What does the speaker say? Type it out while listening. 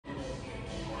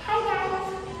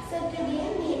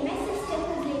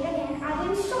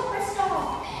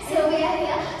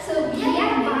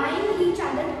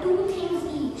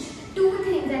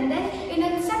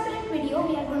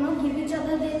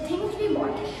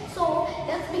want. So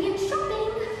let's begin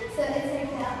shopping. So it's like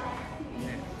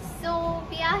So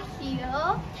we are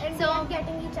here. and So we are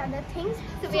getting each other things.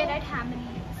 So we are at Hamley.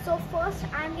 So first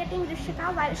I'm getting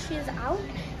Rishika while she is out.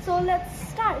 So let's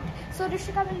start. So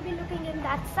Rishika will be looking in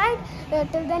that side.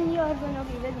 Till then you are gonna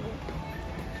be with me.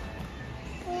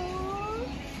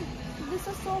 This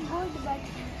is so good, but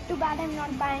too bad I'm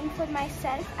not buying for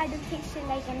myself. I don't think she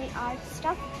like any art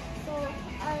stuff. So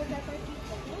I'll let her keep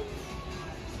looking.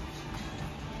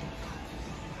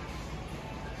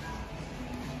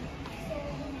 So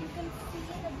you can see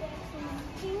that there are so many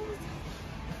things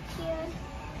here.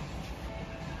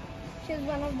 She's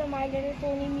one of the My Little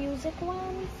Pony music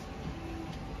ones.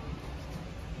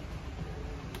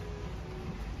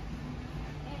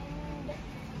 And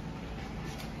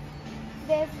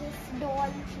there's this doll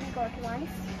we got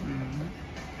once.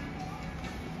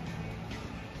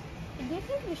 Do you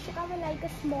think Rishika will like a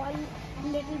small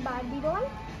little Barbie doll?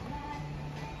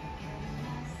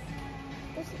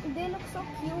 They look so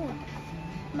cute.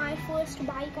 My first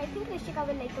bike, I think Rishika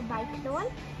will like a bike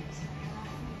doll.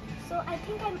 So I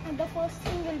think the first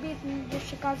thing will be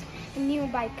Rishika's new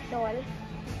bike doll.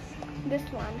 This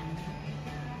one.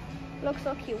 Looks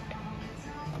so cute.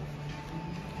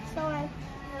 So I'll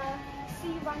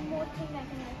see one more thing I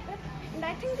can get her. And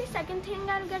I think the second thing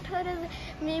I'll get her is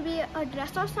maybe a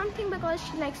dress or something because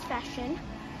she likes fashion.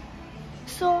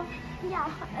 So yeah,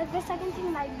 the second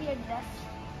thing might be a dress.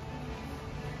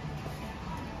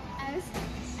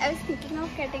 I was thinking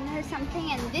of getting her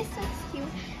something, and this looks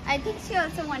cute. I think she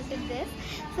also wanted this,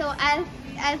 so I'll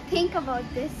think about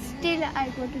this. Still,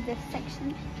 I'll go to this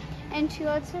section. And she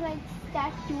also likes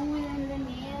tattoos and the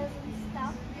nails and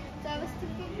stuff. So I was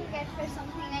thinking to get her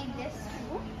something like this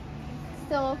too.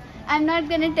 So I'm not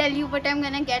gonna tell you what I'm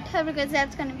gonna get her because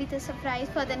that's gonna be the surprise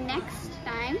for the next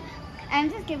time.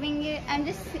 I'm just giving you. I'm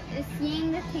just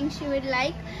seeing the things she would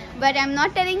like, but I'm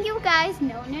not telling you guys.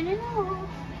 No.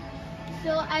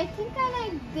 So I think I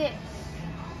like this,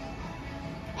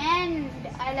 and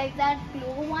I like that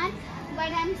blue one,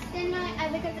 but I'm still not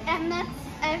because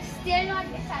I've still not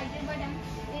decided what I'm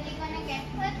really gonna get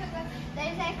her because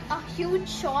there's like a huge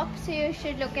shop, so you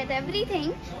should look at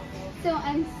everything. So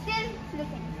I'm still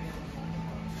looking.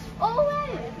 Oh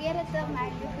well, we are at the My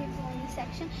Little Pony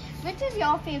section. Which is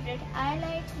your favorite? I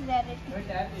like Rarity,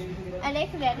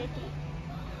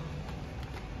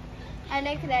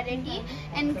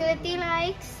 and Kriti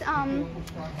likes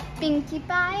Pinkie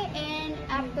Pie and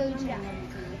Applejack.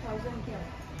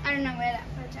 I don't know where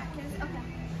Applejack is. Okay.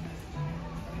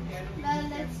 Well,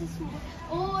 let's just move.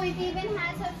 Oh, it even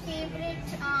has her favorite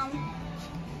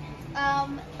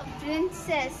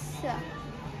princess.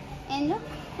 And look,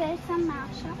 there's some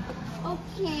mashup.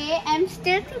 Okay, I'm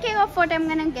still thinking of what I'm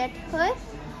gonna get her,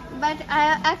 but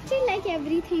I actually like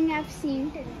everything I've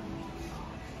seen today.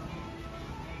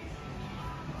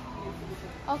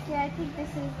 Okay, I think this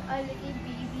is a little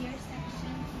babier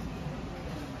section.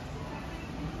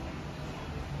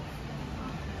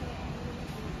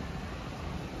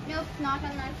 Nope, not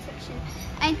on that section.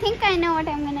 I think I know what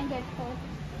I'm gonna get for.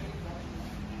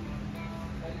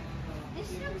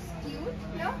 This looks cute,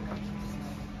 look.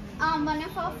 One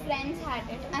of our friends had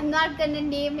it. I'm not gonna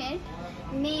name it.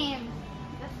 Name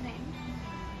the friend.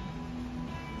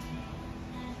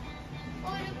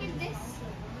 Oh, look at this.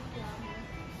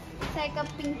 It's like a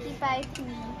Pinkie Pie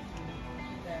thing.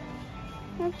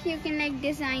 Okay, you can like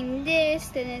design this,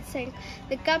 then it's like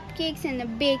the cupcakes and the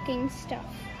baking stuff.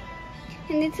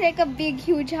 And it's like a big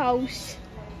huge house.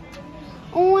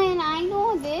 Oh, and I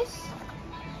know this.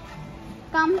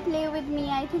 Come Play With Me.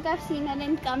 I think I've seen her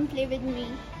in Come Play With Me.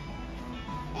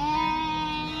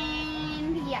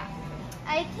 And yeah,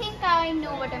 I think I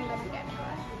know what I'm gonna get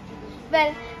her.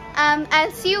 Well,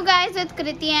 I'll see you guys with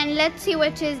Kriti and let's see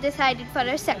what she's decided for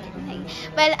her second thing.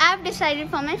 Well, I've decided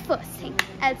for my first thing.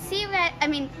 I'll see you guys,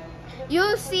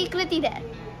 you'll see Kriti there.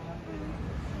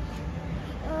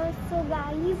 So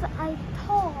guys, I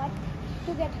thought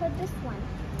to get her this one.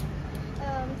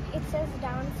 It says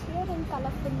dance here in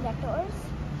colorful letters.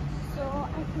 So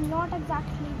not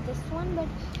exactly this one, but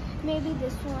maybe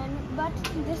this one. But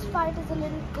this part is a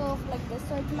little curved like this,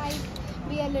 so it might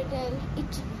be a little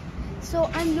itchy. So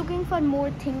I'm looking for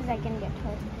more things I can get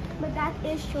her, but that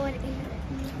is sure in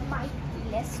my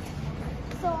list.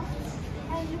 So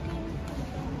I'm looking.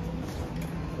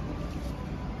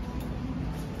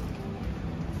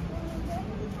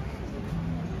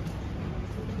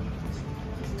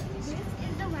 This is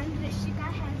the one Rishika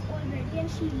has already, and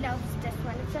she loves this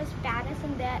one. It says Paris,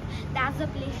 and that's the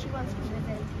place she wants to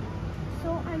visit. So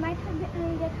I might have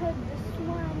get her this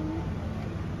one.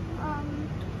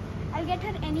 I'll get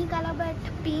her any color but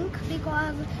pink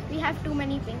because we have too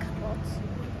many pink clothes.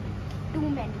 Too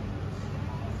many.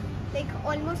 Like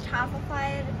almost half of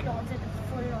our closet is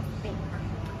full of pink.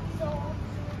 So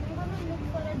I'm gonna look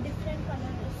for a different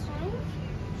color this time.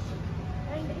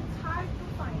 And it's hard to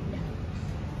find.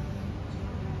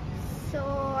 So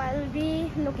I'll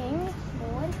be looking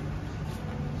more.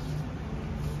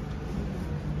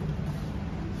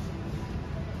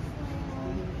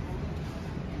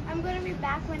 I'm gonna be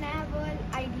back when I have an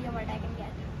idea what I can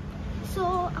get.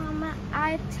 So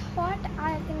I thought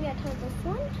I can get her this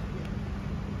one.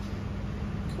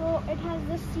 So it has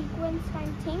this sequence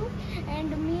kind thing,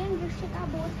 and me and Rishika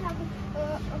both have a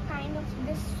kind of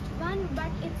this one,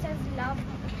 but it says love,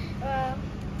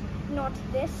 not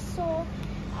this. So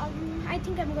I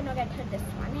think I'm gonna get her this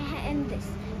one and this.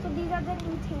 So these are the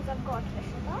new things I've got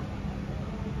Rishika.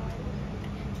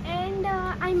 And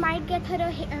I might get her a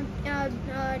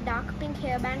dark pink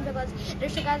hairband because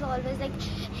Rishika is always like,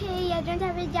 hey, I don't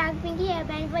have a dark pink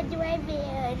hairband, what do I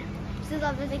wear? She's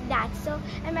always like that, so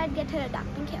I might get her a dark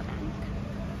pink hairband.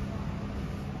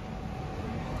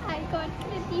 I got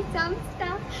Kriti some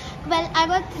stuff. Well, I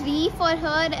got 3 for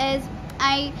her as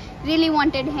I really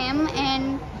wanted him,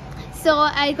 and so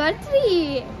I got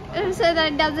 3. So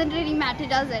that doesn't really matter,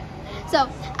 does it? So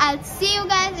I'll see you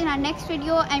guys in our next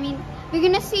video. I mean, we're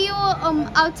gonna see you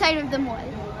outside of the mall.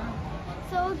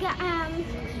 So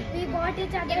we bought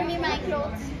each other. Give me my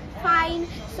clothes. Fine.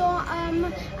 So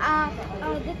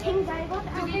the things I got,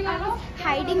 I was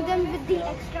hiding them with the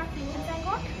extra clothes I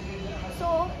got.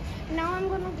 So now I'm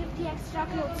gonna give the extra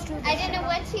clothes to. I don't know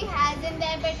what she has in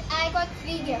there, but I got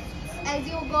 3 gifts, as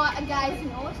you guys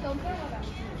know. So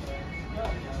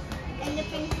and the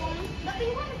pink one is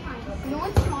mine. No,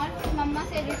 it's not. Mama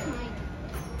said it's mine.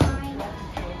 Fine.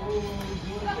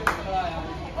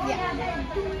 Yeah. There are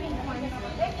 2 pink ones.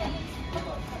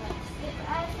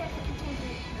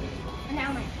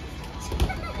 Now mine.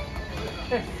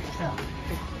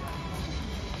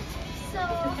 So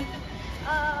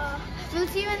we'll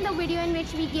see you in the video in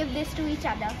which we give this to each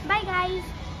other. Bye guys.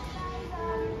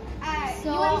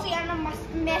 So you want to see I'm a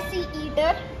messy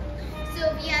eater. So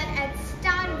we are at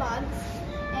Starbucks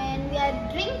and we are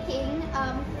drinking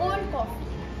cold coffee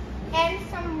And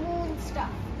some moon stuff.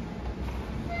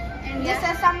 and This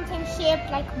is something shaped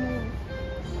like moon.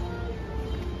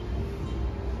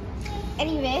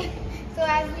 Anyway, so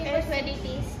as we were very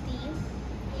tasty.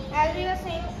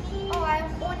 saying, oh, I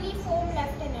have only foam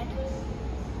left in it.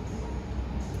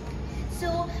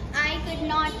 So I could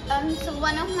not. So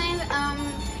one of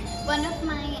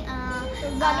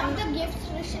the gifts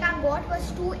Rishika got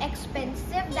was too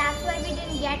expensive. That's why we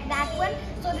didn't get that one.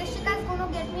 So Rishika is gonna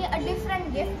get me a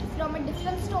different gift from a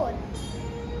different store.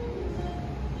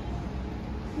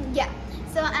 yeah.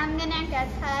 So I'm gonna get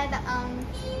her.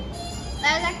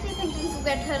 I was actually thinking to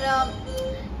get her a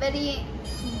very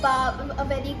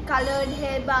colored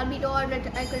hair Barbie doll, but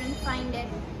I couldn't find it.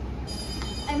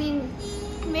 I mean,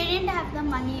 we didn't have the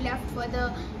money left for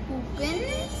the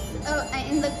coupons,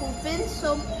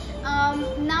 so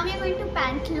now we're going to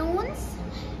Pantaloons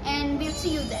and we'll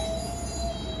see you there.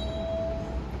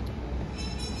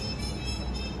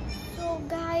 So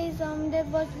guys, there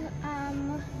was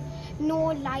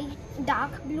no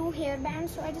dark blue hairband,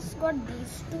 so I just got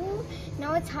these 2.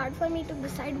 Now it's hard for me to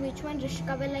decide which one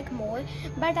Rishika will like more,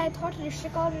 but I thought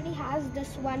Rishika already has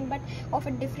this one but of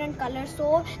a different color,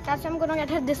 so that's why I'm gonna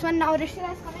get her this one. Now Rishika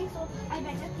is coming, so I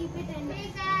better keep it in.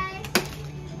 Hey guys.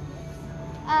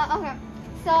 Okay,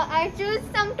 so I choose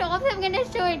some tops. I'm gonna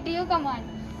show it to you. Come on.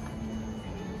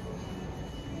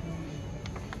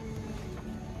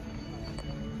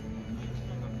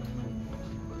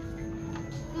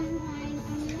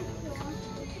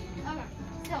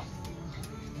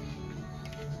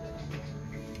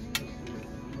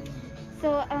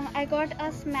 So I got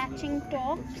us matching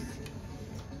tops.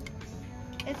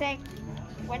 It's like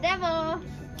whatever,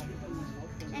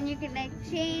 and you can like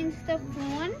change the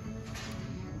phone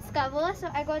cover. So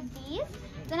I got these.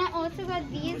 Then I also got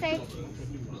these. Like,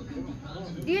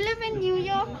 do you live in New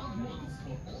York?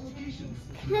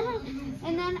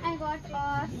 And then I got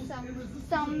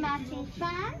some matching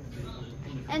pants.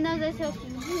 And those are so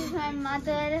cute. This is my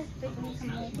mother picking some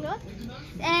more clothes.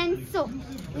 And so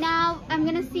now I'm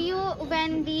gonna see you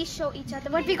when we show each other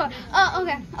what we got. Oh,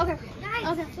 okay. Guys,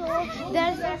 Okay. so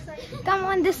there's come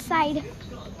on this side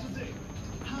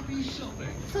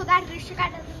so that Rishika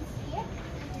doesn't see it.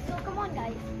 So come on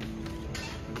guys.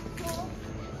 So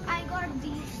I got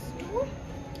these 2.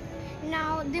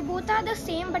 Now So they both are the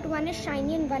same, but one is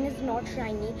shiny and one is not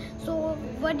shiny. So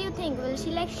what do you think? Will she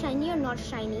like shiny or not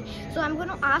shiny? So I'm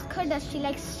gonna ask her, does she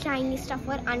like shiny stuff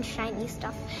or unshiny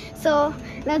stuff? So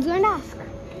let's go and ask. Do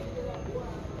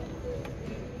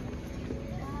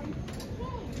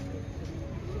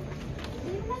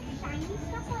you like shiny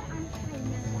stuff or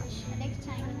unshiny stuff? I like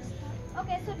shiny stuff.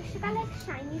 Okay, so Rishika likes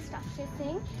shiny stuff, she's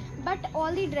saying. But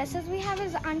all the dresses we have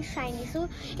is unshiny. So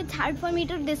it's hard for me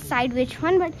to decide which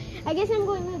one. But I guess I'm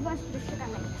going with what Rishika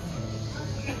likes.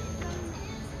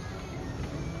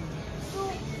 So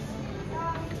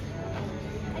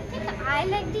I think I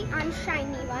like the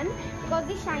unshiny one. Because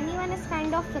the shiny one is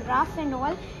kind of rough and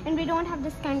all. And we don't have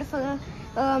this kind of a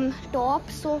top.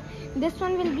 So this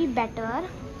one will be better.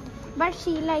 But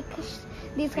she likes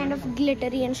these kind of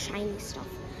glittery and shiny stuff.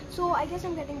 So I guess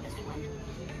I'm getting this one,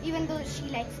 even though she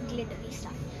likes glittery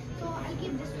stuff. So I'll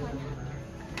give this one.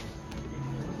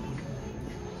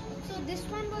 So this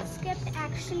one was kept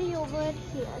actually over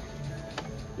here.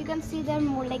 You can see they're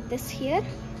more like this here.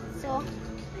 So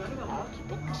I'll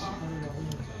keep it.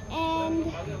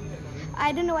 And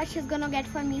I don't know what she's gonna get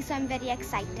for me, so I'm very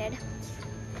excited.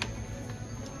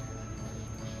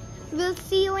 We'll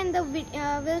see you in the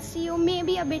we'll see you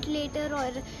maybe a bit later,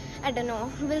 or I don't know.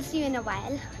 We'll see you in a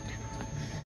while.